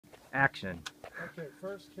Action. Okay,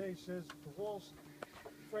 first case is the walls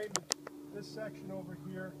framed, this section over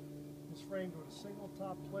here is framed with a single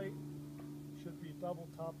top plate, should be a double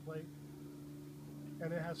top plate,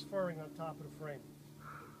 and it has furring on top of the framing.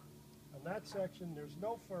 On that section, there's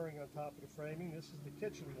no furring on top of the framing. This is the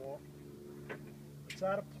kitchen wall. It's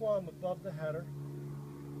at a plumb above the header,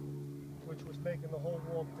 which was making the whole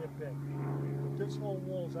wall dip in. But this whole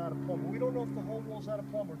wall is out of plumb. We don't know if the whole wall's out of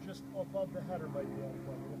plumb or just above the header might be out of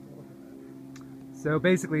plumb. We'll have to look at that. So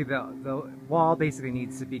basically the wall basically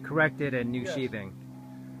needs to be corrected and new Yes. sheathing.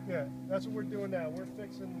 Yeah, that's what we're doing now. We're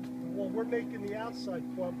fixing the wall. We're making the outside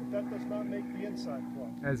plumb, but that does not make the inside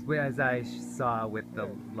plumb. As I saw with the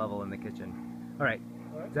Okay. level in the kitchen. All right.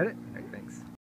 All right? Is that it? All right, thanks.